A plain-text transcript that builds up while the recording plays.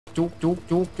จุกจุก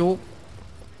จุกจุก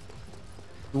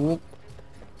จุก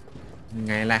ยัง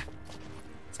ไงล่ะ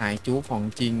สายจุกของ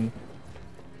จริง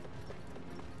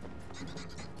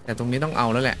แต่ตรงนี้ต้องเอา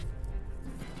แล้วแหละ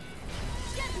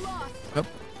ครับ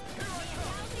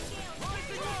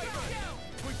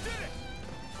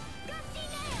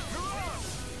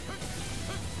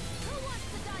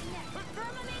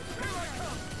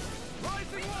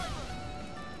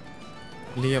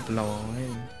เรียบร้อย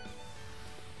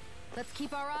Let's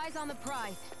keep our eyes on the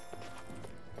prize.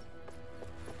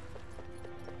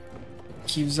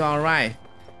 Keeps alright.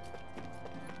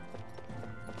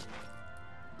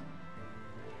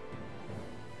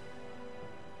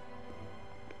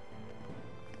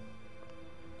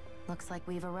 Looks like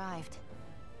we've arrived.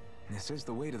 This is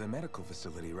the way to the medical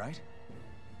facility, right?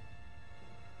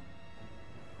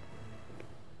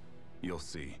 You'll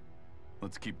see.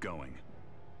 Let's keep going.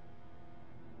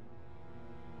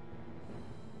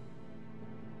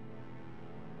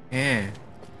 แหม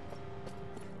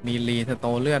มีรีสโต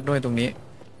เลือดด้วยตรงนี้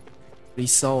ริ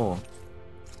โซ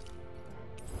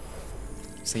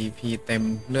CP เต็ม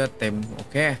เลือดเต็มโอ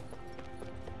เค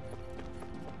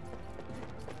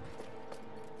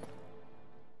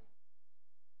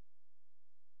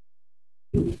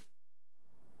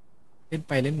เล่นไ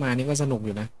ปเล่นมานี่ก็สนุกอ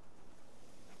ยู่นะ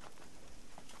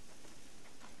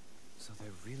So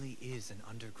there really is an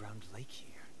underground lake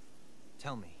here.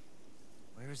 Tell me,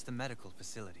 where is the medical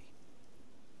facility?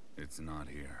 It's not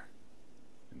here.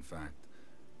 In fact,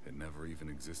 it never even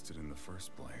existed in the first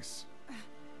place.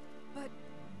 But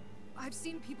I've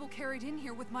seen people carried in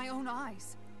here with my own eyes.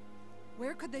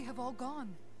 Where could they have all gone?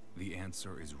 The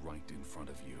answer is right in front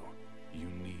of you. You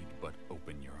need but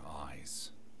open your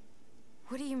eyes.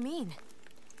 What do you mean?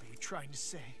 Are you trying to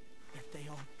say that they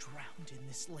all drowned in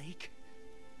this lake?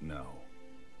 No.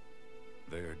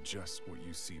 They are just what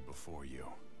you see before you.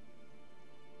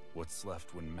 What's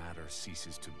left when matter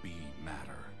ceases to be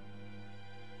matter.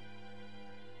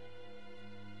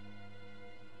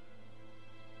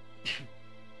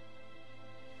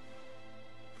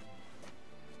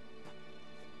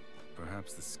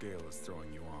 Perhaps the scale is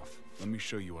throwing you off. Let me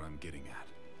show you what I'm getting at.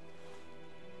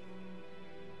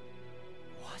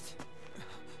 What?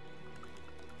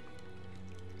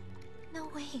 No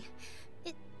way.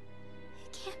 It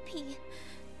can't be.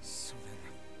 So then,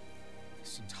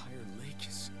 this entire lake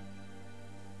is...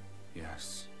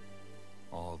 Yes.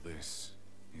 All this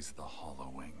is the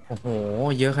hollowing. โอ้โห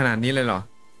เยอะขนาดนี้เลยเหรอ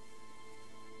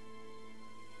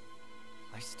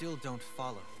I still don't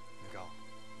follow, Miguel.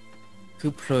 คื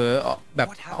อเผลอแบบ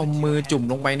เอามือจุ่ม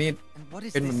ลงไปนี่ And what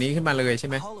is เป็นแบบนี้ this ขึ้นมาเลยใช่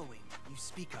ไหม hollowing you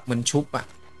speak of? เหมือนชุบอะ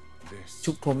This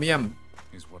ชุบโครเมียม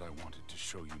is what I wanted to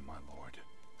show you, my lord.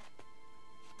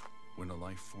 When a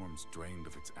life form's drained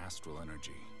of its astral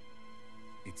energy,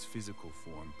 its physical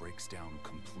form breaks down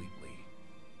completely,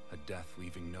 a death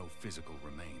leaving no physical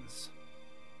remains.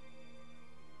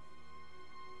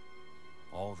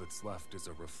 All that's left is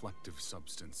a reflective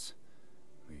substance,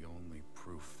 the only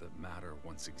proof that matter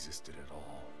once existed at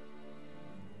all.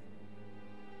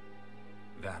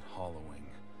 That hollowing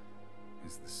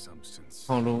is the substance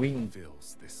Hollowing. that fills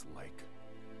this lake.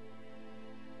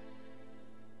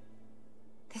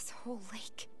 This whole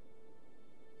lake.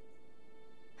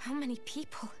 How many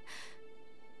people?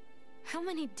 How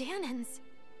many Danans?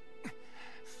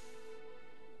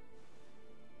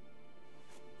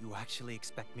 You actually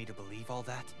expect me to believe all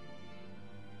that?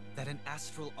 That an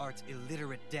astral arts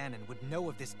illiterate Danan would know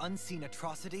of this unseen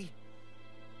atrocity?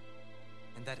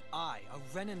 And that I, a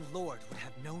Renan lord, would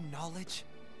have no knowledge?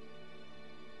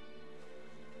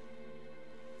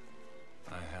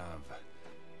 I have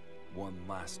one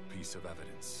last piece of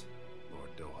evidence, Lord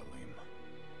Dohalim.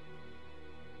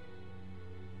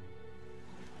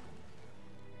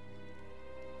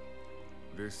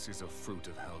 This is a fruit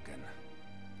of Helgen,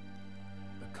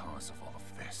 the cause of all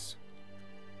of this.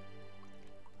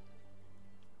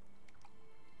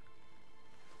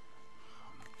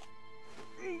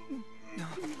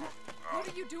 What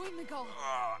are you doing, Miguel?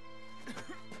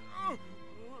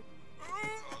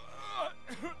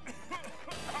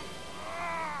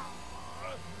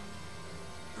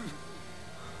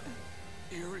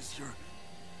 Here is your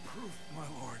proof, my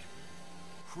lord.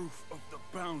 Proof of the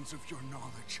bounds of your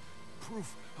knowledge.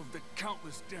 Proof of the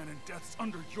countless Danan deaths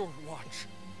under your watch.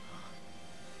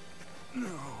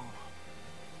 No,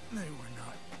 they were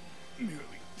not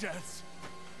merely deaths.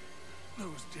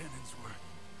 Those Danans were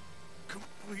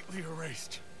completely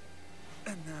erased.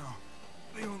 And now,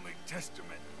 the only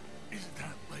testament is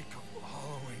that lake of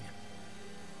hollowing.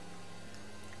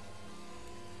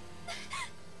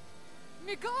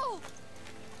 Miguel!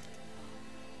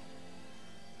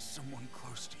 Someone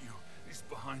close to you is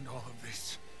behind all of this.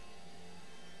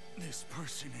 This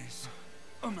person is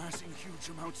amassing huge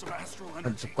amounts of astral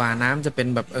กว่า energy. น้ำจะเป็น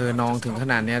แบบนองถึงข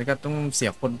นาดนี้ก็ต้องเสี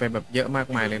ยคนไปแบบเยอะมาก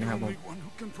มายเลย You're นะครับ the ผม only one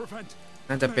who can prevent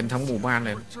น่าจะเป็นทั้งหมู่บ้านเล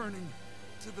ย returning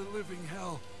to the living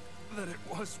hell that it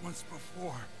was once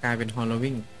before. กลายเป็นฮอลโล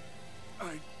วิ่ง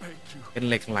I beg you เป็น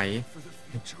เหล็กไหล for the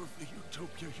future of the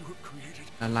utopia you have created.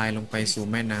 ละลายลงไปสู่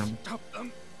แม่น้ Stop them.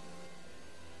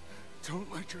 Don't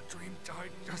let your dream die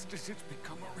just as it's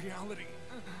become a reality.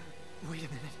 Wait a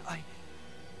minute, I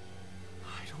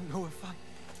don't know if I...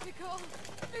 Nicole!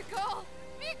 Nicole!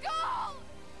 Nicole!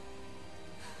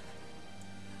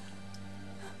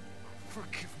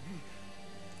 Forgive me,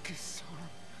 Kisara.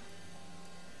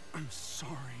 I'm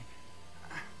sorry.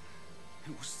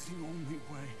 It was the only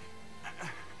way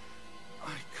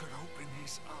I could open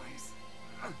his eyes.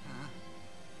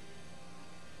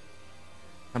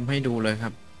 ำทำให้ดูเลยค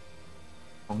รับ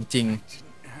ของจริง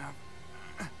Didn't have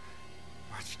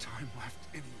much time left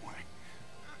anyway.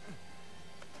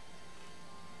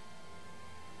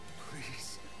 Please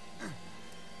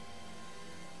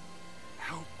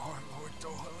help our Lord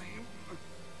Dohalim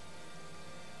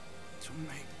to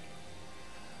make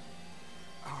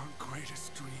our greatest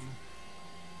dream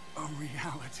a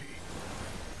reality.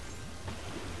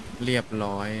 เรียบ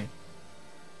ร้อย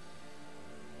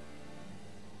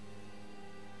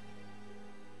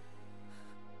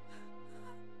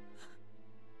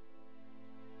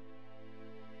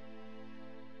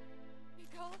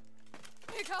Nicole!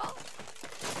 Nicole!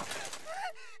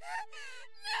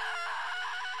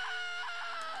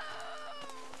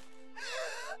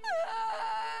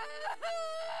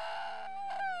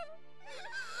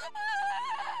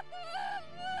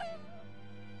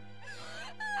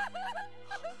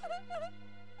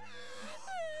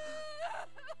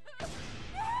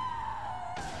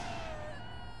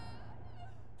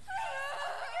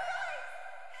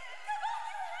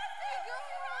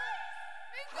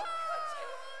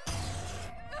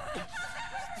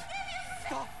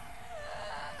 Stop!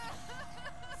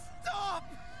 Stop!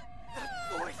 That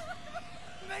voice!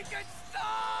 Make it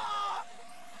stop!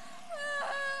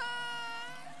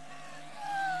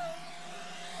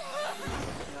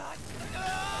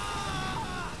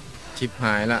 ชิบห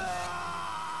ายละ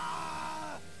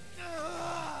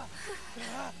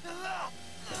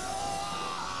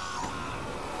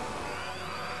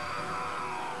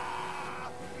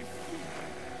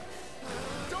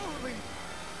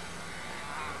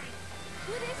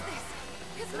What is this?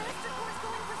 His master core's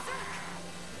going berserk.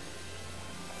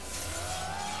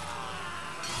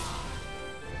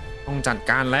 ต้องจัด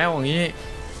การแล้วอย่างนี้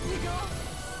Nicole!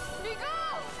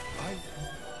 Nicole! I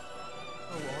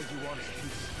know all you want is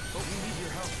peace, but we need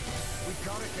your help. We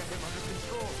gotta get him under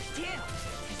control. Damn!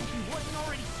 As if he wasn't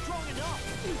already strong enough!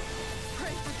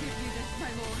 Pray forgive me this,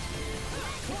 my lord.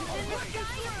 This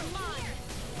guy is mine.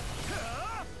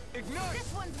 Ignite! This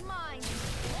one's mine.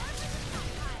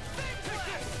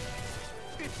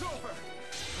 It's over!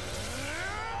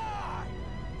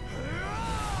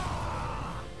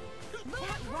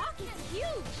 That rock is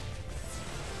huge.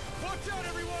 Watch out,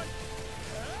 everyone!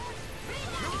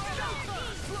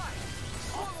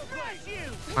 Smash you!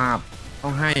 ภาพต้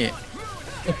องให้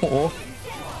โอ้โห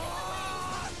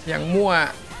อย่างมั่ว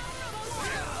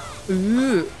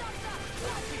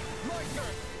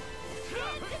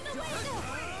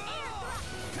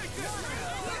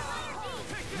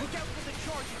Look out for the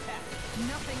charge attack!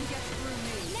 Nothing gets through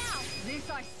me. Now, This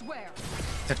I swear.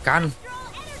 จัดการ draw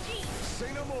energy. Say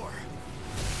no more!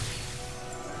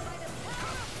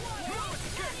 Not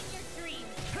in your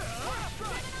dreams.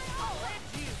 I'll let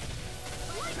you.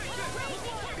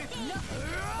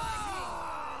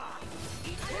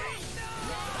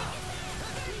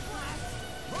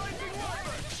 Rising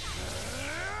Wyvern!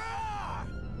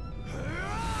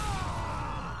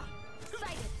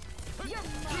 Excited. You're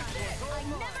mine. I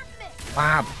never miss. ป้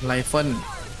าบไรเฟิล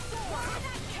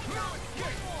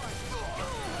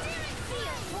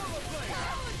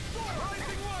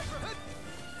Rising Wyvern!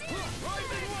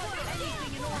 Rising Wyvern!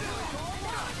 Anything in order!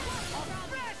 I'll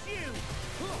smash you!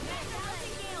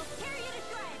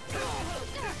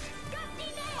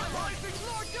 Rising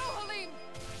Lord Dohalim!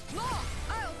 Law,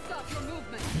 I'll stop your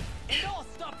movement. And I'll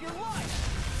stop your life!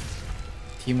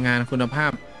 ทีมงานคุณภา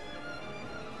พ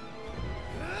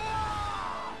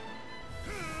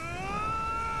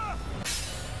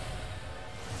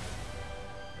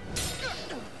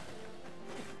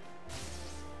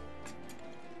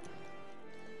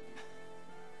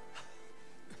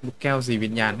ลูกแก้วสีวิ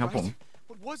ญญาณครับผม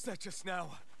What was that just now?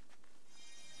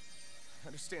 I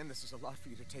understand this is a lot for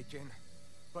you to take in,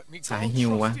 but Miguel สายฮิ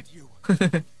ววะ trusted you.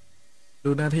 ดู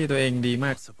หน้าที่ตัวเองดีม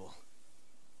าก Possible.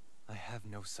 I have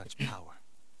no such power.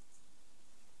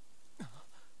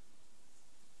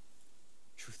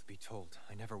 Truth be told,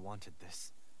 I never wanted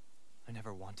this. I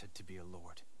never wanted to be a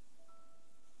lord.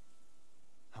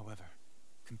 However,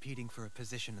 competing for a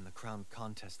position in the crown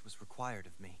contest was required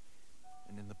of me,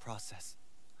 and in the process,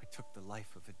 I took the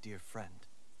life of a dear friend.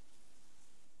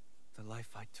 The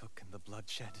life I took and the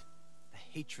bloodshed, the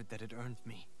hatred that it earned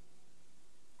me.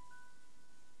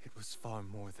 It was far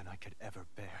more than I could ever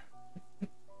bear.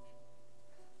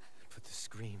 But the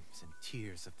screams and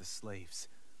tears of the slaves,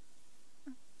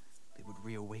 they would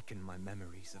reawaken my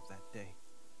memories of that day.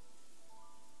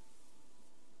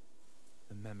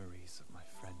 The memories of my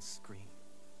friend's scream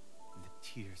and the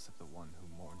tears of the one who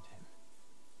mourned him.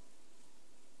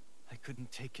 I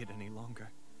couldn't take it any longer.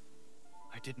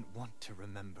 I didn't want to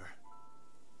remember.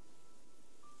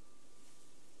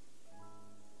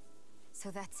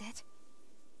 So that's it?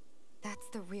 That's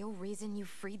the real reason you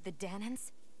freed the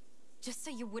Danans? Just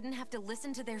so you wouldn't have to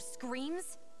listen to their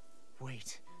screams?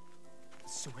 Wait.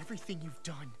 So everything you've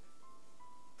done...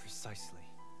 Precisely.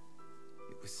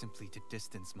 It was simply to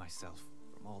distance myself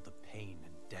from all the pain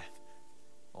and death,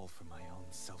 all for my own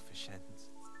selfish ends.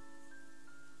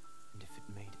 And if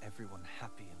it made everyone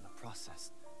happy in the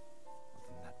process, well,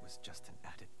 then that was just an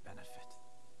added benefit.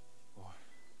 Or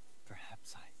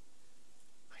perhaps I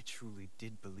truly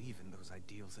did believe in those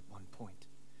ideals at one point.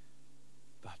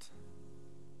 But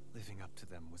living up to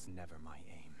them was never my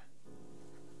aim.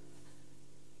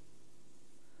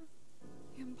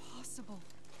 Impossible.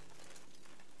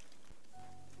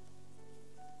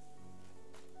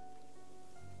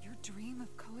 Your dream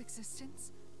of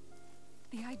coexistence?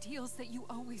 The ideals that you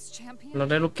always championed? เรา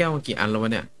ได้ลูกแก้วกี่อันแล้วว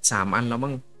ะเนี่ย3 อันแล้ว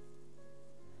มั้ง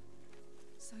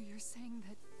So you're saying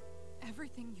that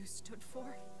everything you stood for?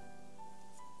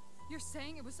 You're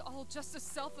saying it was all just a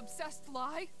self-obsessed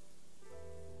lie?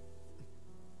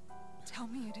 Tell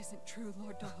me it isn't true,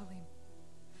 Lord Dohalim.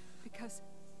 Because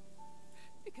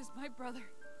my brother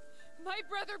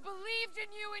believed in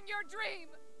you in your dream!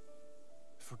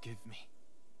 Forgive me.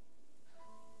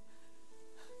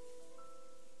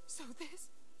 So this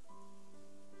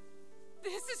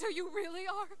is who you really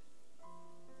are?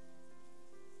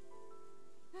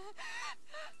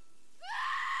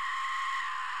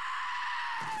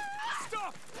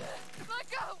 Stop! Let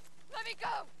go! Let me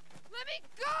go! Let me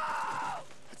go!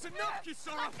 It's enough,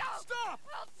 Kisara! Let go! Stop!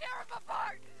 I'll tear him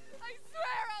apart! I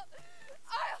swear I'll...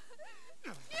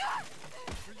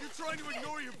 Are you trying to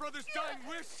ignore your brother's dying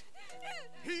wish?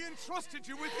 He entrusted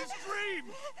you with his dream!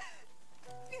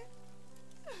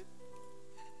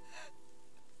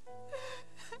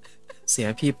 เสีย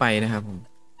พี่ไปนะครับผม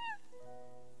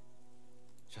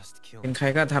Just kill เป็นใคร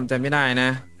ก็ทำใจไม่ได้นะ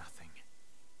I'm nothing.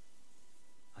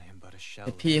 I am but a shell. แ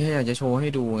ต่พี่ให้อยากจะโชว์ให้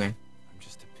ดูไง I'm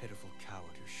just a pitiful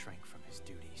coward who shrank from his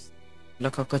duties. แล้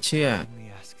วเขาก็เชื่อ Only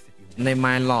ask that you ใน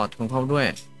My Lord ของเขาด้วย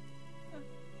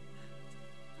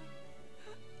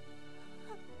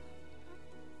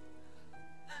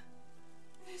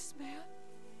This man...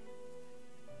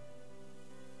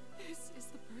 This is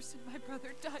the person my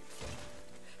brother died for.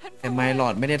 And แต่ for My what?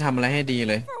 Lord ไม่ได้ทำอะไรให้ดี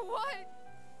เลย For what?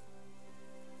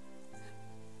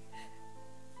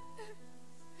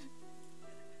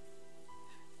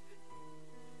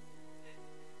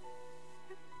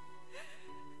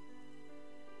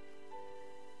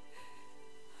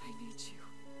 I need you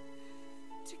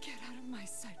to get out of my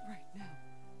sight right now.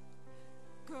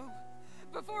 Go,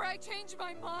 before I change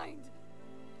my mind.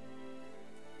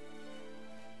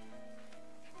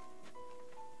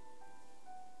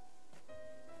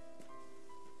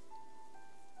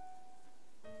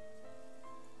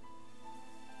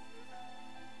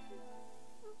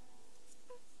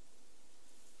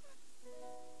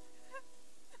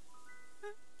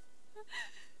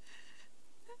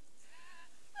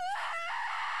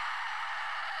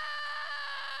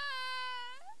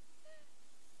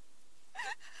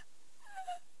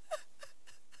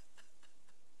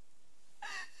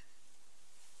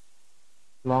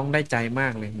 ร้องได้ใจมา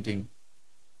กเลยจริง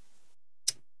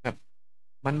ๆแบบ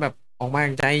มันแบบออกมาจ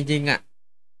ากใจจริงอ่ะ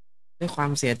ด้วยควา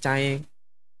มเสียใจ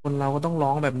คนเราก็ต้องร้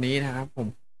องแบบนี้นะครับผม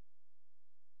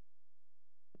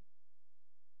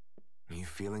Are you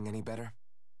feeling any better?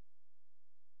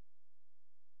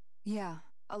 Yeah,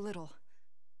 a little.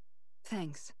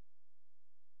 Thanks.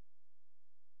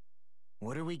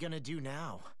 What are we gonna do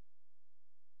now?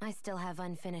 I still have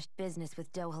unfinished business with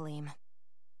Dohalim.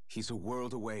 He's a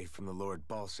world away from the Lord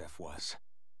Balsef was.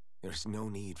 There's no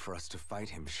need for us to fight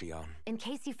him, Shion. In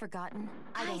case you've forgotten,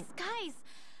 I don't... Guys!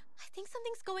 I think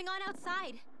something's going on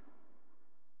outside.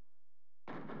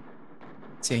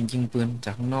 เสียงยิงปืนจ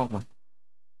ากข้างนอกมา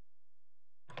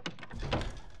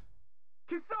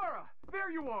Kisara!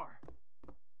 There you are!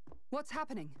 What's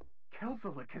happening?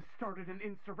 Kelzelik has started an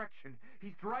insurrection.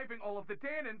 He's driving all of the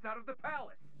Danans out of the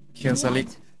palace. เคียวสลิก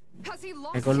Has he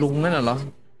ไอ้ lost ก็ his ลุงนั่นน่ะเหรอ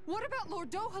mind? What about Lord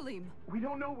Dohalim? We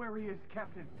don't know where he is,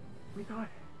 Captain. We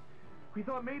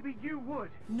thought maybe you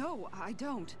would. No, I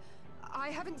don't. I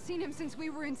haven't seen him since we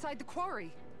were inside the quarry.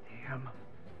 Damn.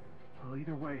 Well,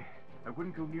 either way, I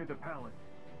wouldn't go near the palace.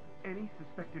 Any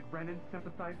suspected Renan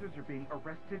sympathizers are being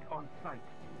arrested on sight.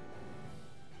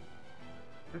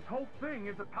 This whole thing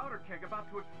is a powder keg about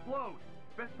to explode.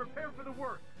 Best prepare for the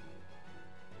worst.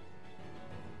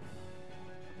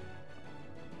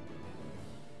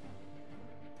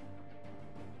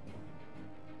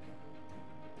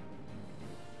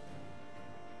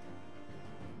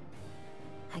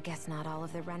 I guess not all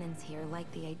of the Renans here like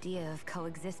the idea of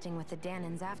coexisting with the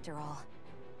Danans after all.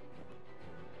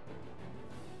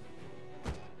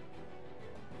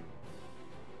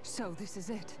 So this is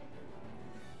it.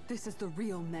 This is the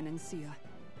real Menancia.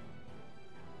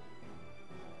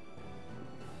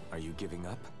 Are you giving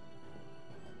up?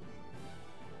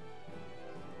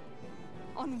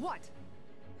 On what?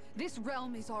 This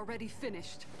realm is already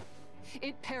finished.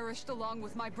 It perished along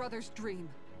with my brother's dream.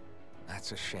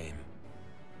 That's a shame.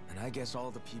 And I guess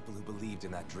all the people who believed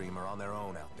in that dream are on their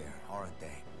own out there, aren't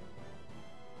they?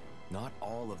 Not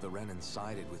all of the Renan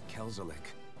sided with Kelzelik.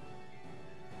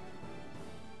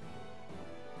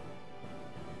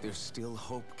 There's still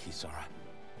hope, Kisara.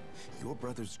 Your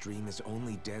brother's dream is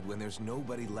only dead when there's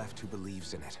nobody left who believes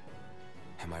in it.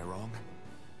 Am I wrong?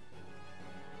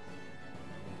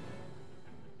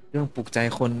 เรื่องปลุกใจ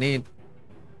คนนี่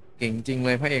เก่งจริงเล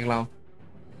ยพระเอกเรา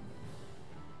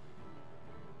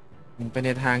ไปใน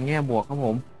ทางแง่บวกครับผ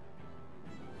ม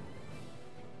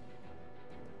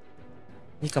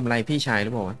นี่กำไรพี่ชายหรื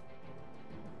อเปล่า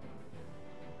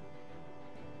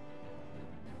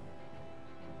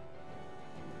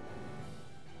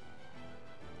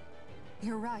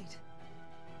You're right.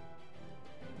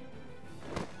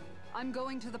 I'm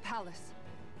going to the palace.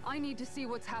 I need to see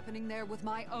what's happening there with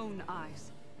my own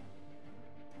eyes.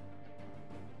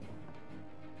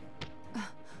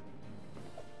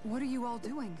 What are you all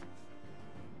doing?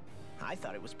 I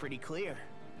thought it was pretty clear.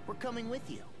 We're coming with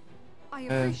you. I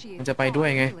appreciate มันจะไปด้วย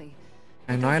ไง อ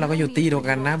ย่างน้อยเราก็อยู่ตีเดียว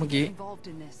กันนะเมื่อกี้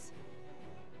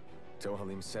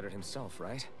Dohalim said it himself,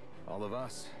 right? All of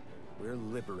us. We're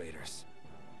liberators.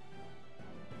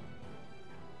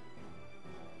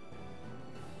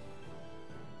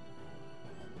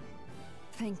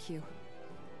 Thank you.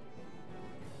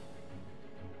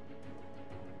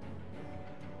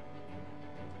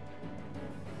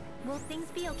 Will things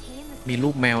be okay in the มีรู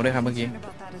ปแมวด้วยครับเมื่อกี้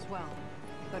About that as well.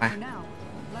 But for now,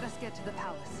 let us get to the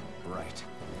palace. Right.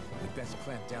 We'd best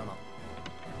clamp down on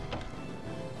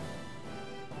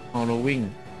Following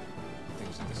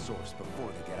things at the source before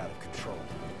they get out of control.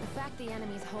 The fact the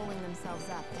enemy's holding themselves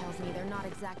up tells me they're not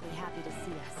exactly happy to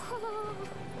see us.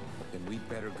 Then we'd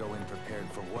better go in prepared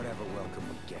for whatever welcome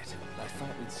we get. I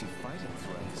thought we'd see fighting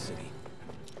throughout the city,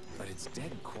 but it's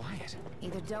dead quiet.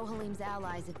 Either Dohalim's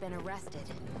allies have been arrested,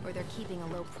 or they're keeping a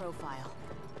low profile.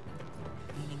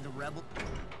 Meaning the rebel.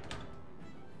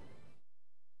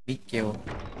 มิเกล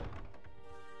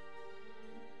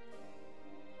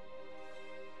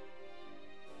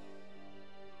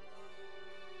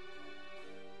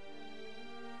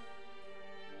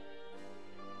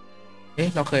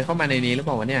เราเคยเข้ามาในนี้หรือเป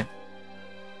ล่าวะเนี่ย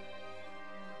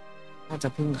น่าจะ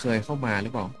เพิ่งเคยเข้ามาหรื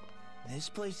อเปล่า This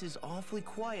place is awfully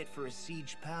quiet for a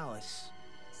siege palace.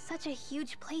 Such a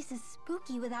huge place is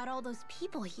spooky without all those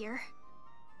people here.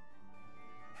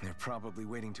 They're probably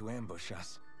waiting to ambush us.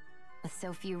 With so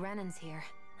few Renans here,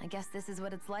 I guess this is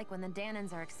what it's like when the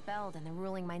Danans are expelled and the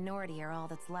ruling minority are all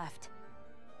that's left.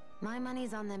 My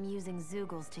money's on them using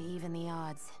Zeugles to even the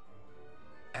odds.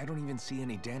 I don't even see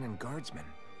any Danan guardsmen.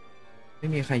 ไม่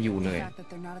มีใครอยู่เลย The fact that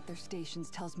they're not at their stations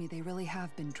tells me they really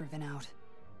have been driven out.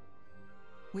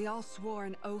 We all swore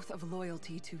an oath of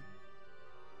loyalty to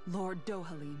Lord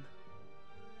Dohalim.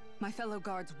 My fellow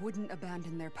guards wouldn't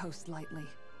abandon their post lightly.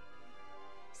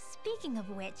 Speaking of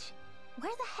which,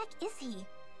 where the heck is he?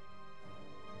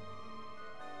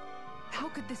 How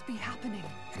could this be happening?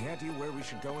 Any idea where we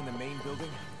should go in the main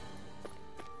building?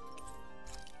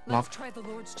 Let's try the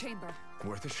Lord's chamber.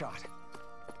 Worth a shot.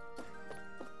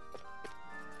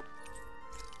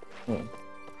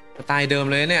 สไตล์เดิม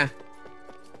เลยเนี่ย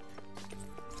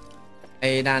ไอ้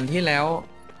ด่านที่แล้ว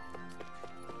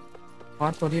พอ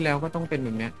สตัวที่แล้วก็ต้องเป็นแบ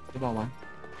บเนี้ยหรือเปล่าวะ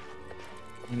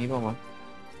อย่างนี้เปล่าวะ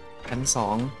ชั้น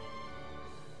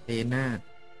2เดน่า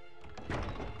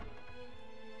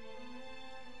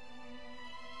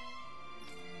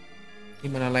นี่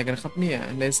มันอะไรกันครับเนี่ย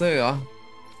เลเซอร์เหรอ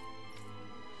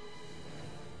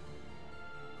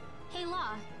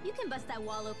You can bust that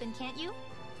wall open, can't you?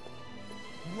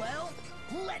 Well,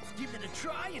 let's give it a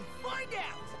try and find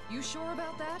out. You sure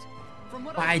about that? From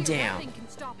what Fire I hear, jam. nothing can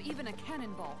stop even a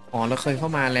cannonball. อ๋อเราเคยเข้า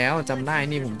มาแล้วจำได้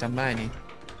นี่ผมจำได้นี่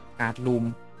การ์ดรูม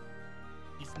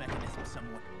This mechanism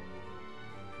somewhat.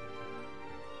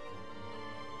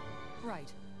 Right.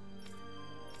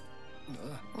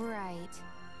 Right.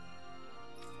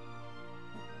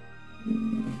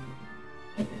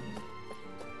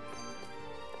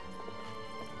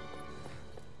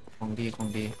 ของดีของ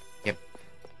ดีเก็บ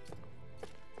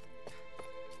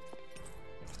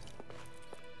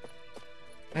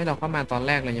ให้เราเข้ามาตอนแ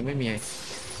รกเลยยังไม่มีอั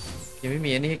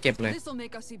นนี้ให้เก็บเลย This'll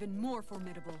make us even more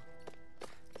formidable.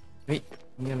 เฮ้ย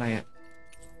นี่อะไรอะ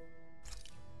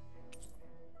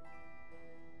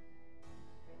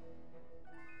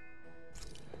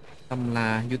ตำรา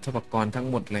ยุทธปกรณ์ทั้ง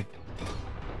หมดเลย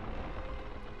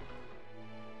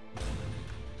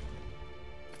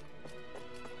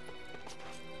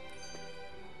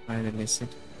ไปเลยสิ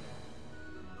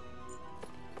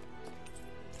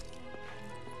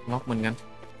ล็อกเหมือนกัน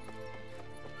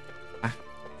อ่ะ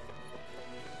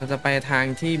เราจะไปทาง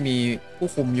ที่มีผู้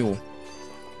คุมอยู่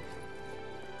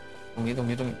ตรงนี้เล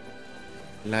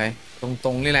ยต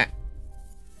รงนี่แหละ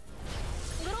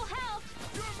Little help!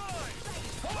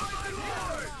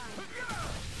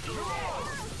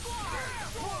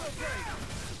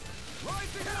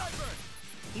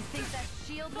 You think that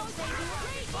shield will save you?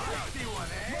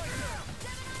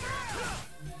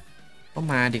 ก็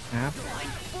มาดิครับ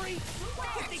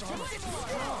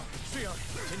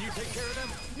Can you take care of them?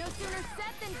 No sooner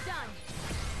said than done.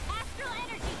 Astral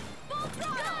energy, full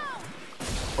throttle!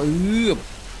 ปื๊บ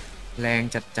แรง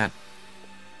จัด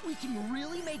We can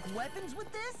really make weapons with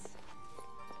this?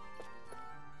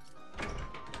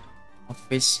 ออฟ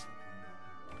ฟิศ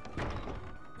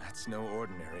That's no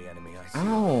ordinary enemy, I อ้า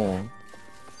see. ว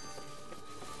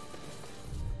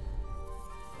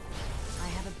I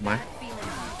have a มา bad feeling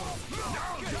about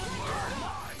this.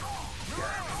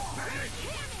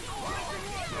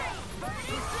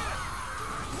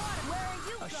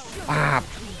 ปาบ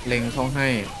เล็งเขาให้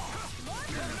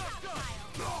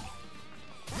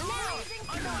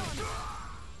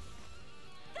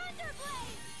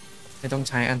ไม่ต้อง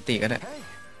ใช้อันติก็ได้ Hey,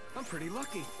 I'm pretty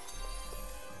lucky.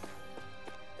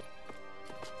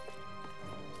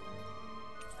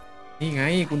 นี่ไง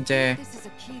กุญแจ This is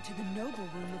a key to the noble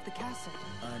room of the castle.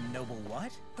 A noble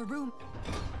what? The room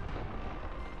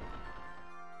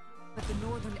at the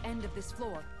northern end of this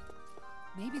floor.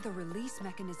 Maybe the release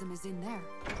mechanism is in there.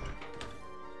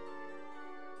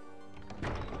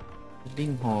 ดิ้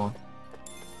งฮอ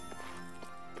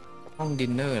ห้องดิ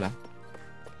นเนอร์เหรอ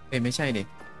ไม่ใช่ดิ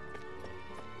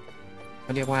เข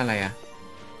าเรียกว่าอะไรอะ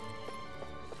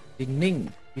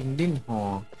ดิ้งฮอ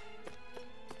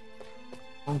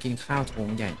ห้องกินข้าวโถง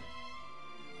ใหญ่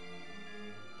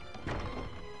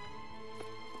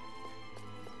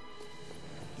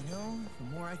You know, the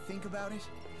more I think about it,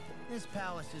 this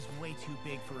palace is way too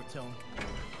big for its own.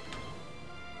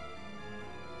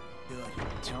 Good.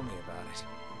 Tell me about it.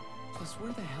 Plus,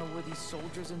 where the hell were these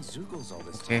soldiers and Zeugles all โอ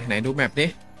this เค time? ไหนดูแมปดิ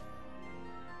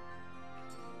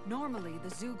Normally,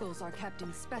 the Zeugles are kept in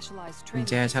specialized กุญ training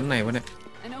แจชั้นไหนวะเนี่ย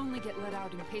and only get let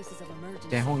out in cases of แจ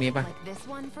emergency. ห้องนี้ปะ Like this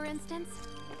one, for instance?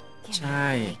 Give ใช่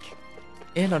me a break.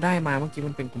 เอ๊ะเราได้มาเมื่อกี้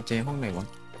มันเป็นกุญแจห้องไหนวะ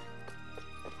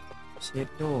เชด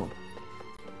โด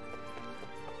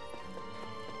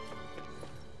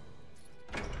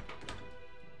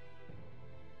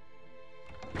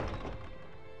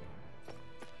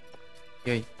เ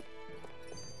ย้ย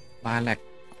บาแลก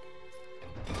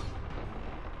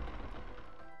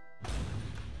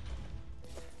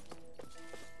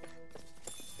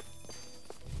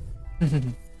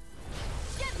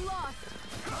Get lost!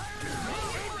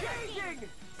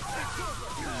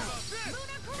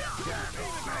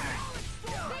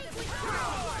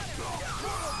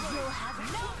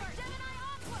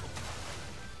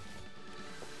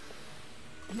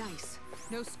 Nice.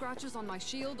 No scratches on my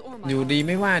shield or my อยู่ armor. ดีไ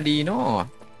ม่ว่าดีเนาะ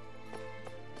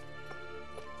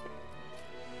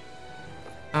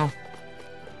เอา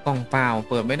กล่องเปล่า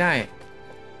เปิดไม่ได้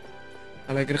อ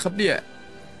ะไรกันครับเนี่ย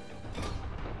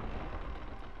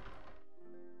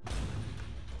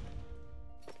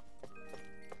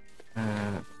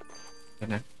เดี๋ยว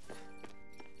นะ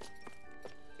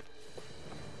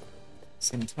เ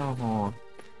ซ็นทรัลฮอลล์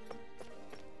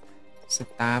ส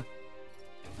ตาฟ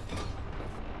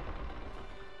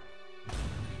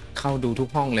เข้าดูทุก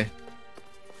ห้องเลย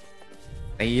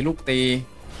ตีลูกตี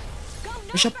Go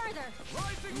no Bishop. further!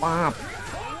 ป้าบ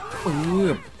ปื๊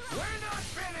บ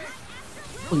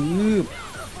ปื๊บ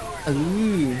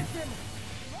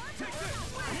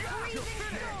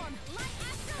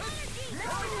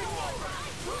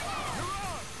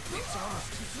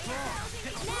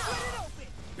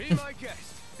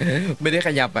ไม่ได้ข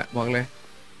ยับอะบอกเลย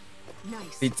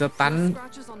ติดสตัน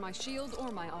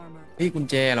นี่กุญ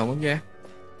แจเหรอกุญแ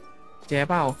จ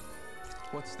เปล่า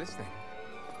What's this thing?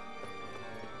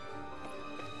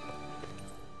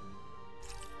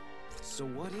 So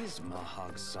what is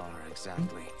Mahagsar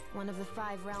exactly? One of the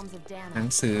 5 realms of หนัง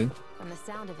Dana. สือ From the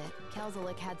sound of it,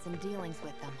 Kelzalik had some dealings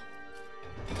with them.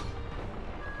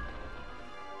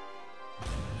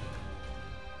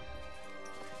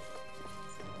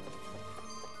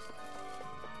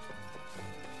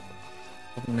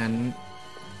 ตรงนั้น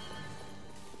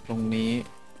ตรงนี้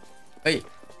เอ้ย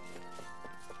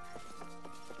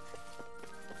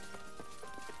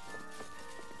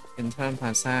เซ็นทรัลพล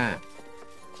าซ่า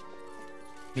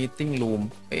มีตติ้งรูม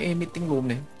มีตติ้งรูม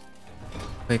เนี่ย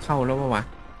เคยเข้าแล้วปะวะ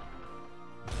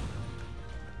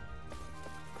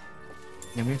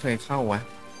ยังไม่เคยเข้าวะ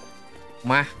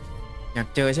มาอยาก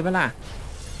เจอใช่ไหมล่ะ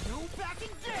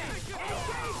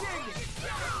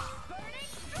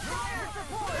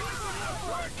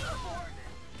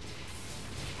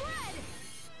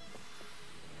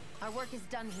Our work is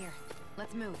done here.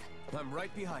 Let's move. I'm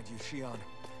right behind you, Shion.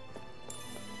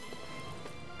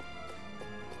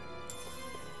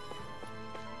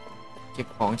 เก็บ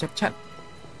ของชัด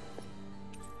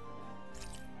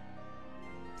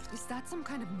Is that some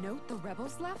kind of note the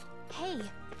rebels left? Hey,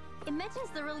 it mentions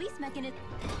the release mechanism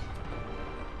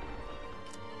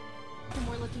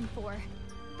we're looking for,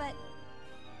 but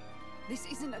This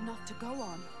isn't enough to go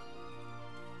on.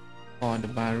ๆ for the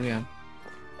barrier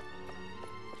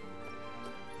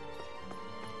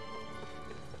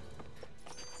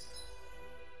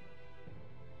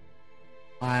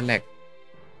บาแลก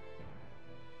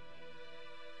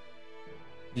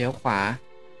เลี้ยวขวา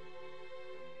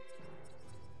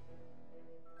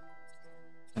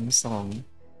ชั้น2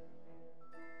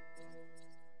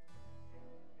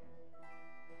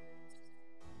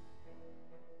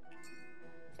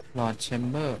ลอร์ดแชม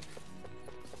เบอร์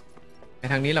ไป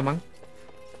ทางนี้เหรอมั้ง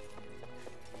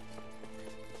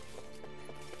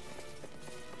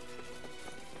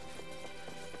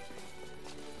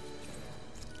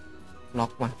ล็อ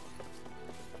กมา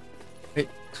เฮ้ย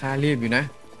ค่ารีบอยู่นะ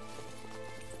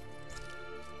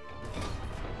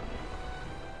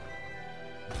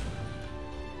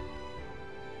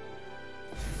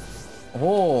โ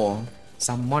อ้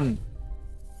ซัมมอน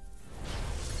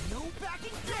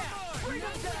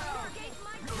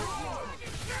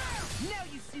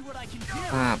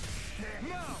ภาพ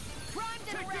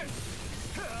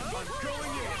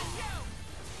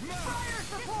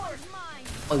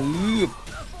ปื๊บ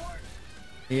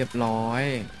เรียบร้อย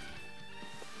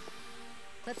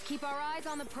Let's keep our eyes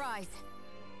on the prize.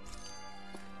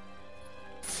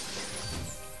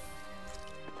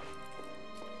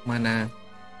 มานา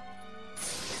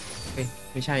เอ้ย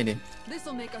ไม่ใช่ดิ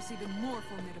This'll make us even more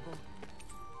formidable.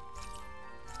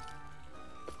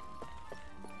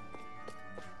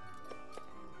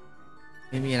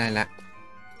 ไม่มีอะไรละ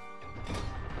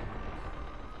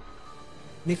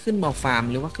นี่ขึ้นมาฟาร์ม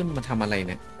หรือว่าขึ้นมาทำอะไร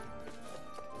เนี่ย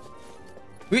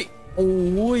เฮ้ยโอ้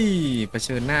ยเผ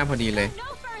ชิญหน้าพอดีเลย no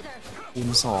further. คูณ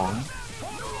2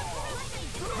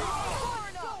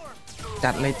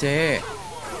จัดเลยเจ๊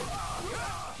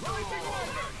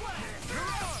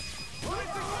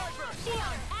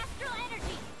Shion, astral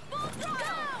energy, full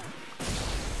throttle.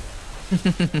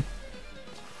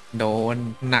 โดน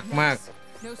หนักมาก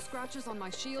No scratches on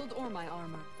my shield or my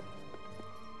armor.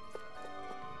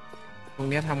 ตรง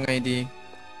เนี้ยทำไงดี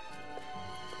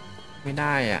ไม่ไ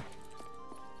ด้อ่ะ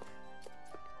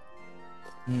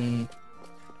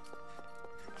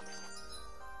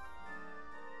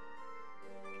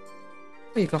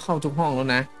เฮ้ยก็เข้าทุกห้องแล้ว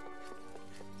นะ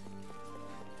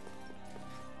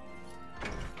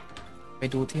ไป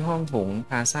ดูที่ห้องโถง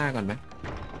พลาซ่าก่อนไหม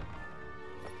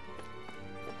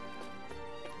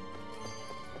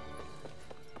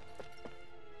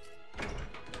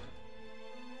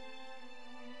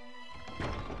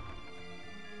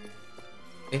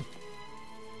เอ๊ะ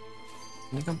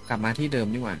นี่ก็กลับมาที่เดิม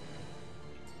ดีกว่า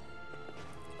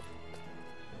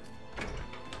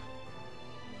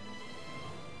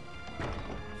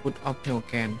ฟุตออฟเทล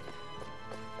แกน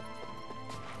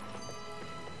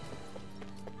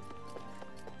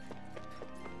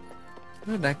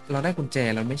เราได้กุญแจ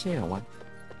แล้วไม่ใช่เหรอวะ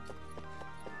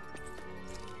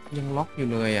ยังล็อกอยู่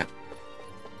เลยอ่ะ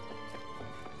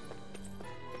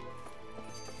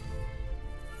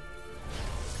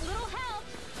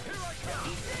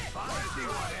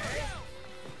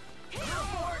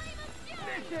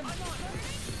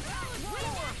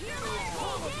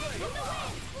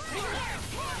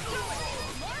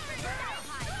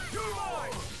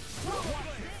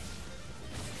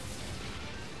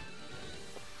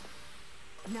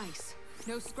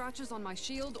No scratches on my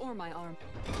shield or my arm.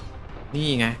 นี่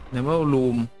ไง Naval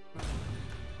Room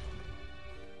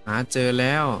หาเจอแ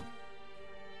ล้ว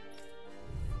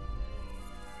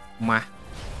มา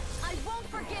I won't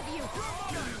forgive you.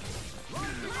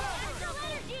 Astral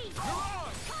energy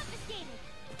confiscated.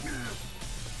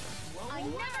 I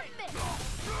never fit.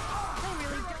 I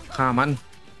really don't. ฆ่ามัน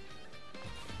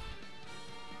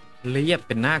เรียบเ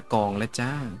ป็นหน้ากองแล้วจ้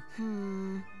า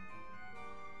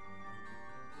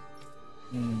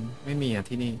ไม่มีอ่ะ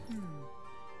ที่นี่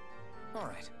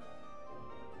Alright.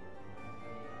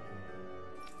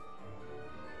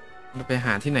 เราไปห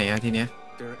าที่ไหนอ่ะทีเนี้ย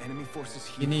There are enemy forces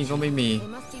ที่ here. นี่ก็ไม่มี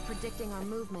They must be predicting our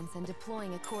movements and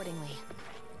deploying accordingly.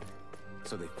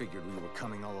 So they figured we were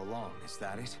coming all along. Is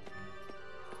that it?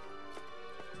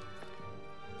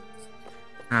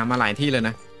 หามาหลายที่เลยน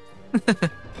ะ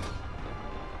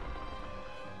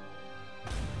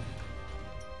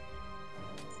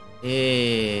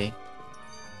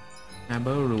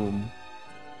Harbor Room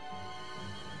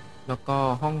แล้วก็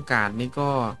ห้องการ์ดนี่ก็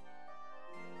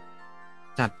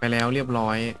จัดไปแล้วเรียบร้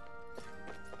อย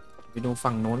ไปดู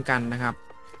ฝั่งโน้นกันนะครับ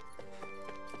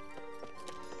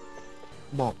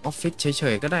บอกออฟฟิศเฉ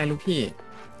ยๆก็ได้ลูกพี่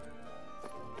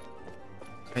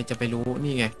ใครจะไปรู้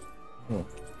นี่ไงโอ้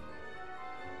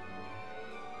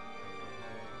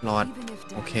หลอด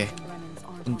โอเค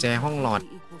กุญแจห้องหลอด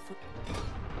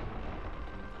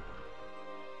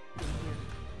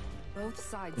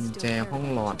กุญแจห้อง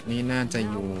หลอดนี่น่าจะ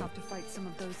อยู่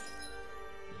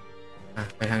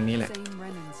ไปทางนี้แหละ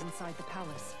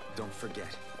Don't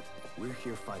forget, we're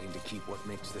here fighting to keep what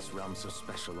makes this realm so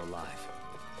special alive.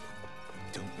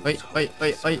 Don't เ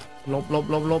อ้ยลบ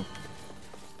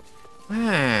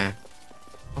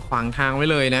ขวางทางไว้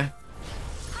เลยนะ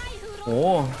โอ้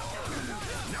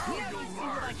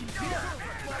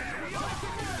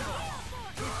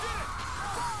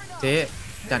เจ๊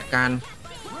จัดการ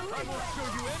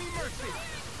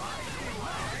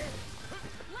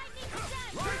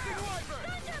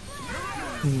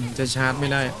จะชาร์จไม่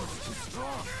ได้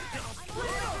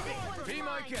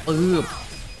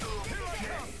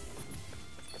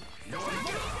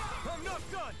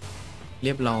เ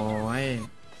รียบร้อย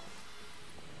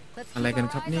อะไรกัน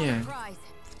ครับเนี่ย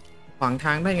ขวางท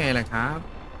างได้ไงล่ะครับ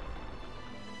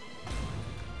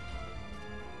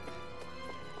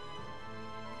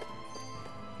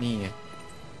นี่ไง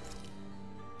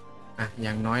อ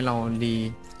ย่างน้อยเราดี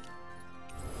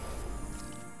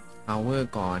power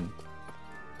ก่อน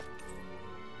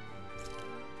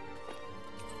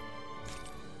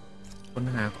ค้น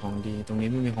หาของดีตรงนี้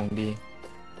ไม่มีของดี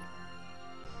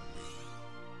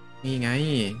นี่ไง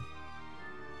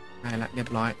ได้ละเรียบ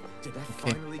ร้อยโอเค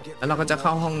แล้วเราก็จะเข้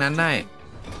าห้องนั้นได้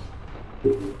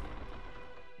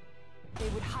They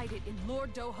would hide it in Lord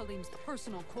Dohalim's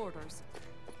personal quarters.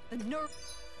 The nerve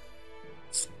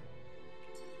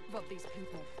of these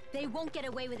people. They won't get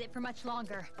away with it for much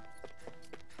longer.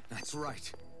 That's right.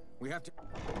 We have to.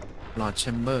 Lord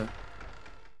Chamber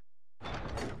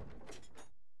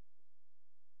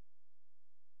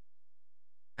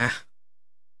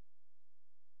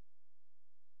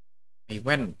ไอ้แ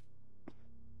ว่น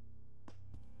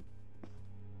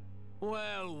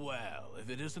Well, if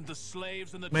it isn't the slaves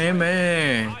and the แม่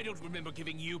I don't remember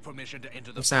giving you permission to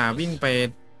enter อุ the ตส่าห์วิ่งไป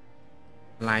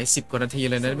หลาย10 กว่านาที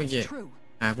เลยนะเมื่อกี้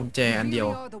หากุญแจอันเดียว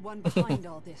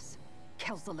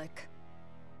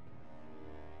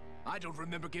I don't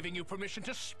remember giving you permission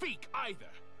to speak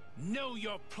either. Know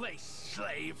your place,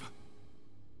 slave.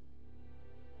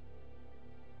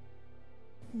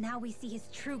 Now we see his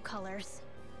true colors.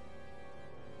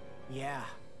 Yeah,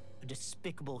 a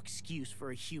despicable excuse for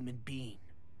a human being.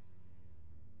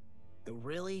 Though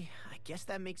really, I guess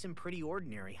that makes him pretty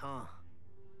ordinary, huh?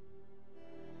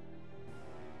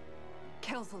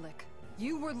 Kelzalik,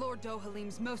 you were Lord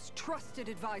Dohalim's most trusted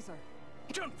advisor.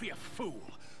 Don't be a fool.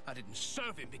 I didn't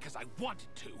serve him because I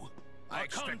wanted to. I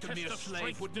expect a mere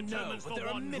slave would determine but there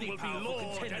are many powerful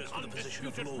contenders for the position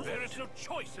of Lord. There is no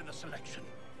choice in the selection.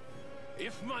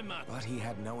 If my man... But he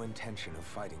had no intention of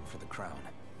fighting for the crown.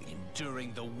 Enduring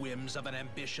the whims of an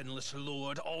ambitionless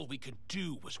lord, all we could do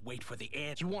was wait for the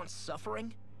end. You want suffering?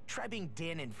 Try being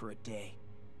Danon for a day.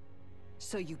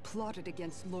 So you plotted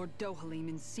against Lord Dohalim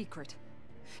in secret.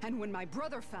 And when my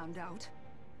brother found out...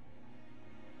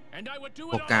 And I would do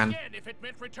it all again if it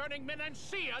meant returning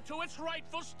Menancia to its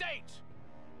rightful state.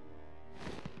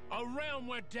 A realm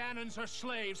where Danons are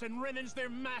slaves and Renans their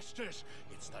masters.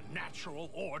 It's the natural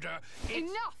order.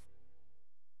 Enough!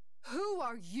 Who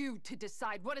are you to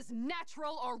decide what is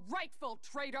natural or rightful,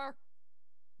 traitor?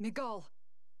 Miguel,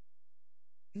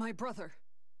 my brother.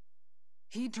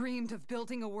 He dreamed of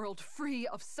building a world free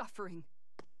of suffering.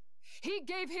 He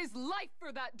gave his life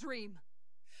for that dream.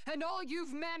 And all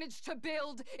you've managed to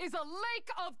build is a lake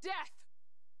of death.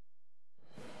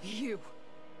 You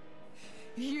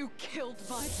killed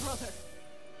my brother.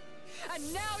 And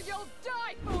now you'll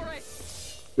die for it.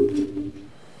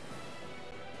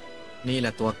 นี่แหล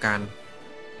ะตัวการ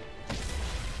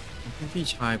พี่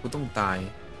ชายกูต้องตาย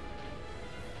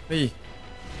เฮ้ย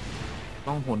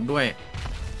ต้องหนด้วย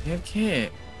แค่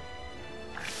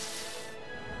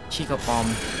ขี้กระปอม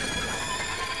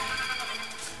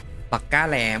ปากกา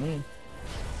แหลม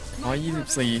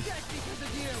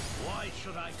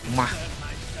124มา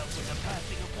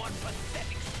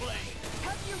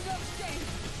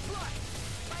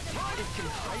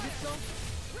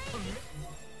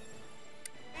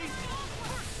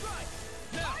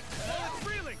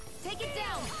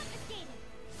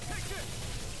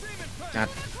จัด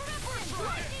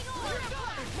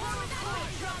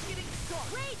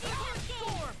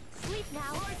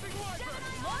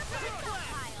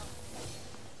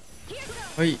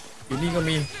เฮ้ยอยู่นี่ก็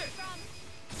มี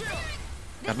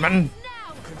จัดมัน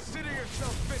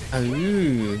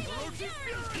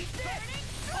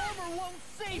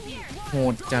โห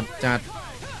ดจัด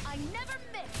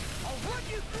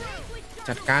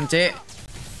จัดการเจ๊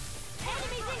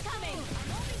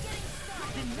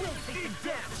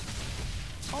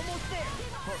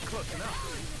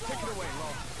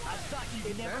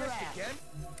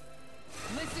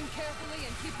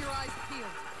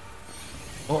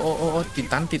โอ้ติด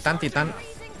ตัน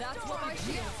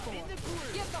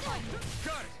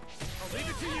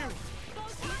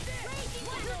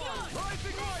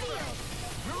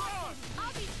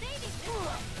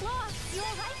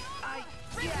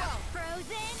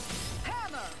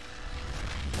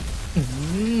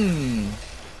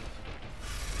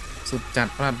สุดจัด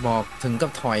พลาดบอกถึงกั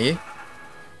บถอย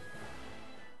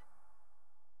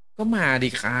ก็มาดิ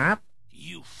ครับ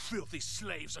You filthy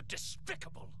slaves are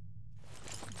despicable.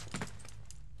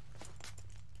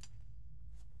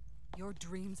 Your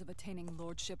dreams of attaining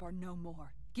lordship are no more.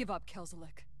 Give up,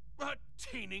 Kelzelik.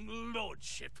 Attaining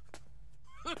lordship?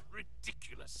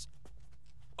 Ridiculous.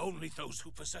 Only those who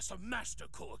possess a master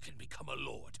core can become a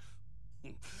lord.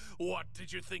 What,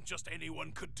 did you think just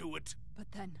anyone could do it?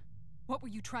 But then, what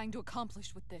were you trying to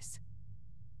accomplish with this?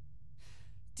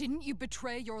 Didn't you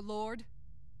betray your lord?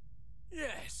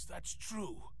 Yes, that's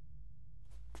true.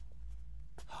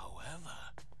 However,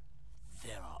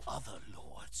 there are other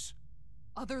lords.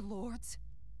 Other lords?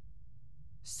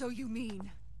 So you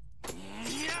mean...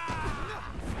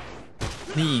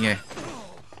 นี่ไง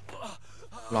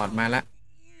หลอดมาแล้ว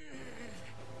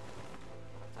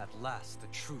At last,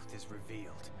 the truth is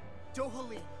revealed.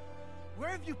 Dohalim,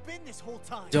 where have you been this whole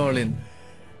time? Jolin.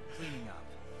 Cleaning up.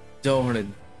 Jolin.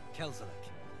 Kelzelik,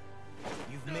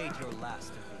 you've made your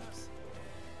last of these.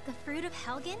 The fruit of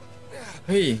Helgen? เ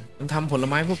ฮ้ยมันทำผล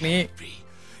ไม้พวกนี้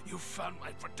You found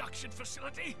my production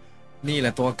facility? นี่แหล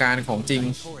ะตัวการของจริง I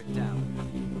tore it down,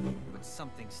 but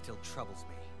something still troubles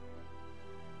me.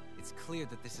 It's clear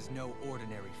that this is no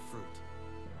ordinary fruit.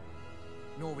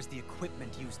 Nor was the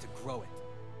equipment used to grow it.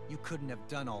 You couldn't have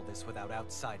done all this without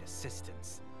outside assistance.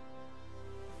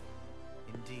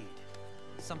 Indeed,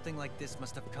 something like this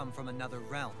must have come from another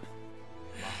realm.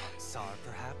 Mahak-Sar,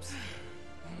 perhaps?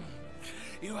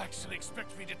 You actually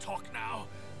expect me to talk now?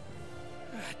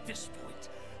 At this point,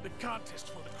 the contest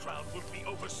for the crown will be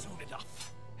over soon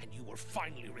enough, and you will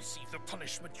finally receive the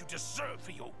punishment you deserve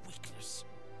for your weakness.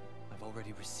 I've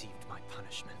already received my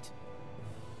punishment.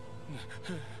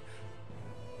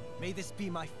 May this be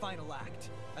my final act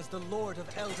as the Lord of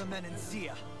Eldamen and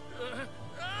Zia.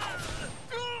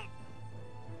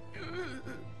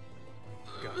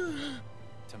 Go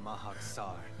to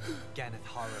Mahak-Sar, Ganeth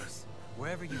Haros,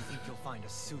 wherever you think you'll find a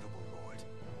suitable lord.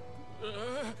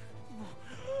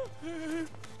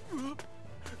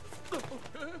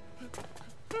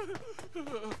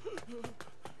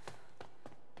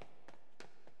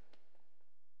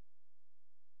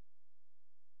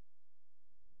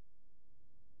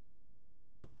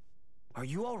 Are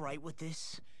you all right with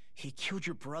this? He killed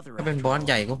your brother. ถ้าเป็นบอสใ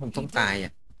หญ่ก็คงต้องตายอ่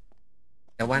ะ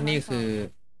แต่ว่านี่คือ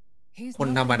คน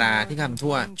ธรรมดาที่ทำ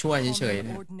ชั่วเฉยๆน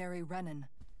ะ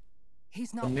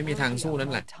มันไม่มีทางสู้นั่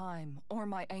นแหละ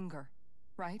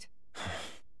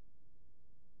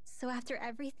So after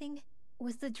everything,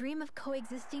 was the dream of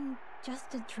coexisting just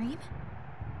a dream?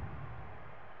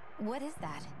 What is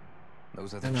that?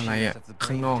 Those are the chiefs of the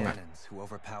brave Danans who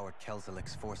overpowered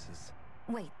Kelzelik's forces.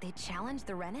 Wait, they challenged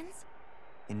the Renans?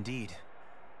 Indeed.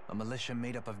 A militia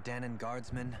made up of Danan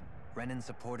guardsmen, Renan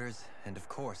supporters, and of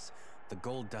course, the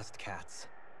Gold Dust Cats.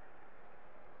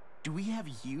 Do we have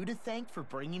you to thank for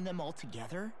bringing them all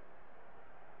together?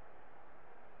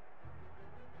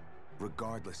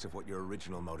 regardless of what your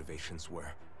original motivations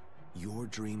were. Your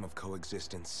dream of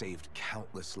coexistence saved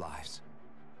countless lives.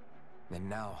 And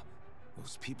now,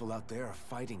 those people out there are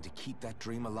fighting to keep that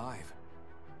dream alive.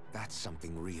 That's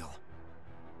something real.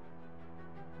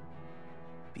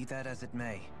 Be that as it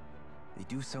may, they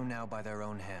do so now by their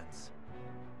own hands.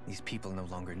 These people no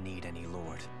longer need any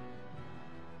lord.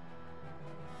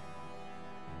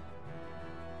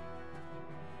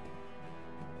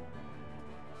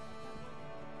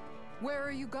 Where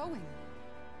are you going?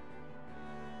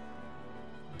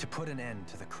 To put an end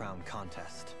to the crown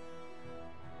contest.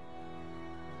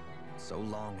 So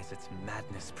long as its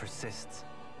madness persists,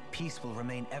 peace will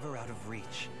remain ever out of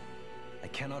reach. I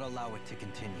cannot allow it to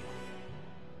continue.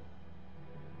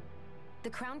 The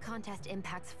crown contest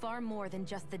impacts far more than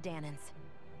just the Danans.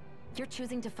 You're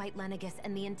choosing to fight Lenegis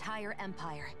and the entire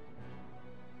Empire.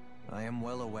 I am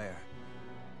well aware.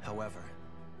 However,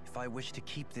 if I wish to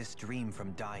keep this dream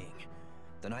from dying,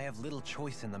 then I have little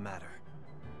choice in the matter.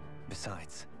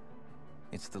 Besides,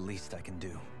 it's the least I can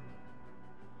do.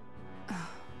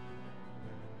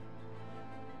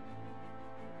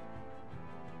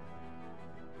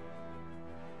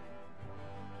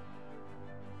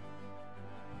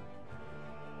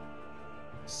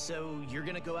 So, you're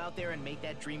gonna go out there and make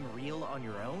that dream real on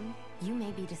your own? You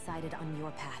may be decided on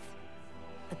your path,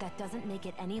 but that doesn't make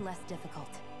it any less difficult.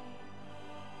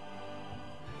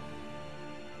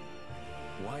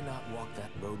 Why not walk that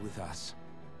road with us?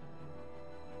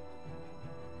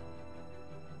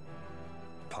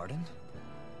 Pardon?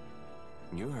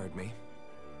 You heard me.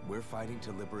 We're fighting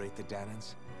to liberate the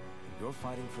Danans. You're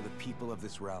fighting for the people of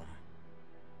this realm.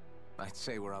 I'd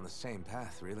say we're on the same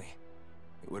path, really.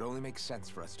 It would only make sense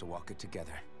for us to walk it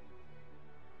together.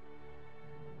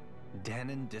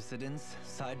 Danan dissidents,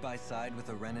 side by side with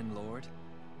a Renan lord?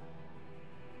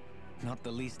 Not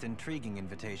the least intriguing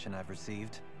invitation I've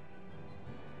received.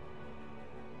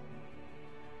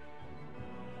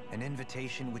 An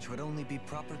invitation which would only be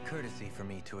proper courtesy for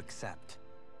me to accept.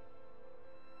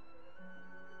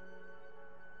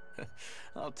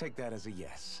 I'll take that as a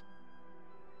yes.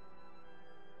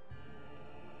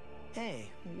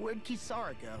 Hey, where'd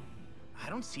Kisara go? I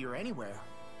don't see her anywhere.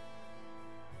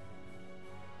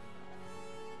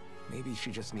 Maybe she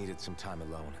just needed some time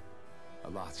alone. A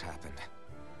lot's happened.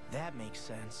 That makes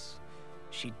sense.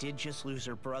 She did just lose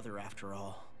her brother after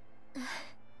all.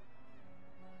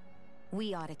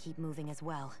 We ought to keep moving as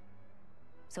well.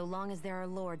 So long as there are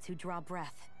lords who draw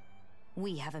breath,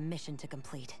 we have a mission to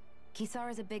complete.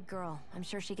 Kisara's a big girl. I'm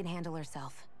sure she can handle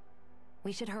herself.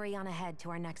 We should hurry on ahead to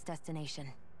our next destination.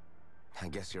 I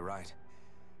guess you're right.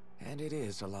 And it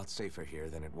is a lot safer here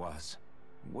than it was.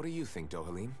 What do you think,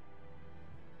 Dohalim?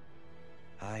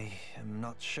 I am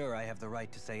not sure I have the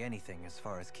right to say anything as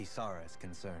far as Kisara is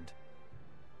concerned.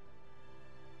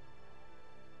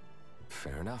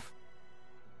 Fair enough.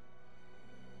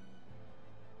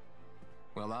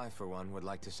 Well, I, for one, would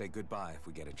like to say goodbye if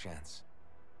we get a chance.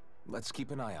 Let's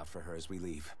keep an eye out for her as we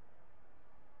leave.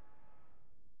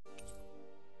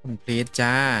 Complete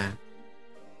จ้า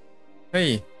เฮ้ย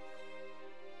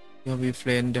Your be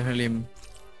friend Dohalim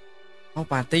เข้า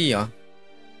ปาร์ตี้เหรอ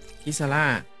คิซาร่า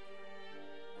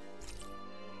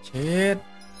เช็ด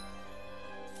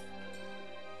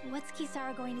What's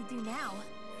Kisara going to do now?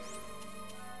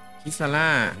 คิซาร่า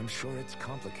I'm sure it's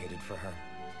complicated for her.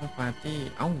 เข้าปาร์ตี้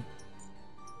เอ้า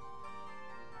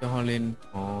Dohalim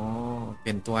อ๋อ เป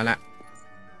ลี่ยนตัวละ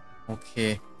โอเค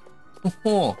โอ้โห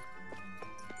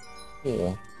โอ้โห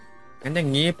งั้นอย่าง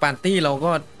นี้ปาร์ตี้เรา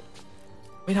ก็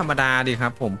ไม่ธรรมดาดิครั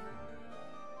บผม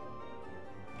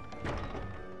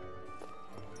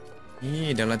นี่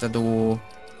เดี๋ยวเราจะดู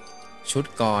ชุด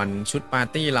ก่อนชุดปาร์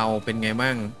ตี้เราเป็นไงบ้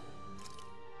าง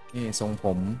นี่ทรงผ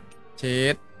มเช็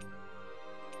ด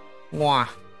ว้า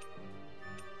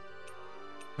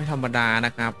ไม่ธรรมดาน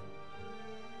ะครับ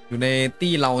อยู่ใน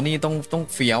ตี้เรานี่ต้อง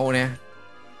เฟี้ยวนะ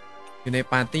อยู่ใน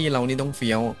ปาร์ตี้เรานี่ต้องเ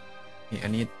ฟี้ยวนี่อั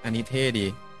นนี้เท่ดี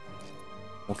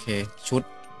โอเคชุด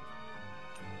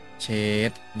เช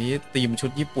ดนี้ธีมชุ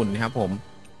ดญี่ปุ่นนะครับผม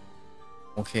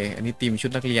โอเคอันนี้ธีมชุด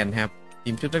นักเรียนครับธี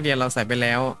มชุดนักเรียนเราใส่ไปแ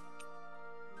ล้ว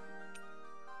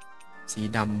สี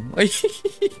ดำเอ้ย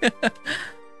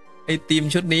ไอธีม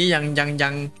ชุดนี้ยังอ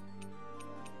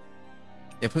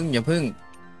ย่าพึ่ง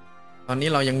ตอนนี้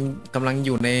เรายังกำลังอ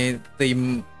ยู่ใน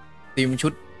ธีมชุ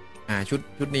ด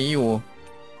ชุดนี้อยู่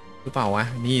หรือเปล่าวะ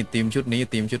นี่ธีมชุดนี้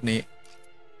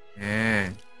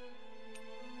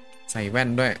ใส่แว่น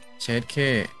ด้วยเชดเค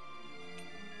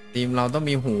ธีมเราต้อง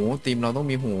มีหู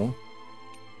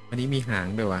อันนี้มีหาง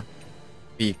ด้วยวะ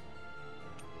ปีก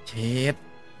เชด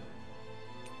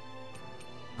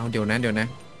เอาเดี๋ยวนะ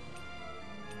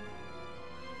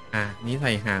นี้ใ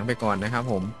ส่หางไปก่อนนะครับ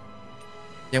ผม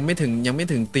ยังไม่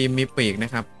ถึงธีมมีปีกน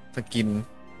ะครับสกิน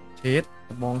เชด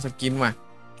มองสกินว่ะ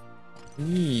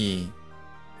นี่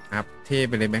ครับเท่ไ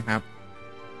ปเลยไหมครับ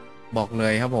บอกเล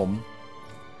ยครับผม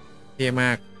เท่ม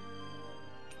าก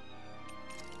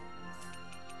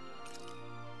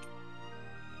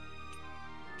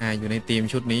อยู่ในธีม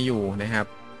ชุดนี้อยู่นะครับ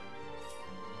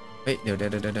เฮ้ยเดี๋ยว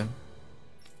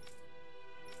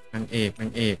นางเอ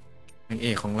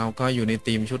กของเราก็อยู่ใน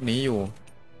ธีมชุดนี้อยู่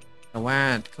แต่ว่า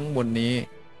ข้างบนนี้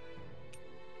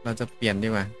เราจะเปลี่ยนดี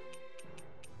กว่า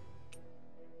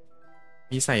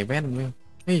มีใส่แว่นไหม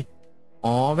เฮ้ย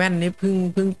อ๋อแว่นนี้เ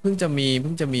พิ่งจะ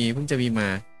มีมา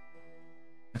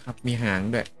นะครับมีหาง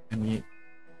ด้วยอัน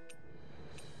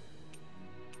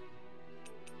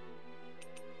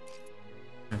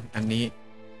นี้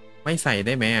ไม่ใส่ไ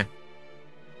ด้ไหม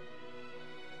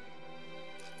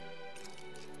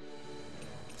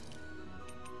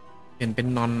เป็น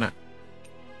นอนอะ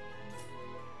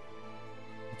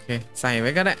โอเคใส่ไ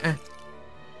ว้ก็ได้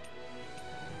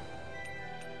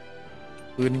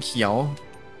ปืนเขียว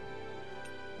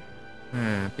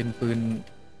เป็นปืน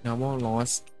normal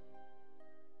loss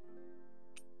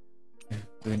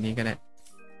ปืนนี้ก็ได้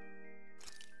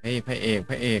เฮ้ยพระเอก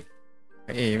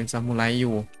เป็นซามูไรอ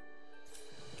ยู่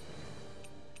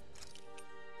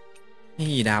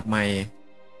นี่ดาบใหม่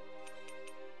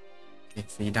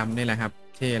สีดำนี่แหละครับ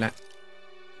เท่ละ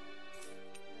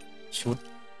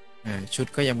ชุด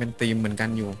ก็ยังเป็นธีมเหมือนกัน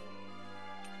อยู่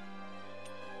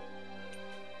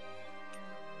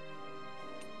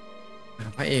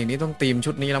พระเอกนี่ต้องธีม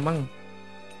ชุดนี้แล้วมั้ง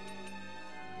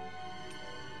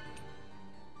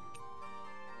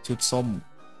ชุดส้ม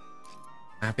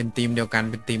เป็นธีมเดียวกัน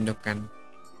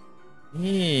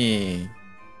นี่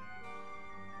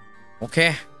โอเค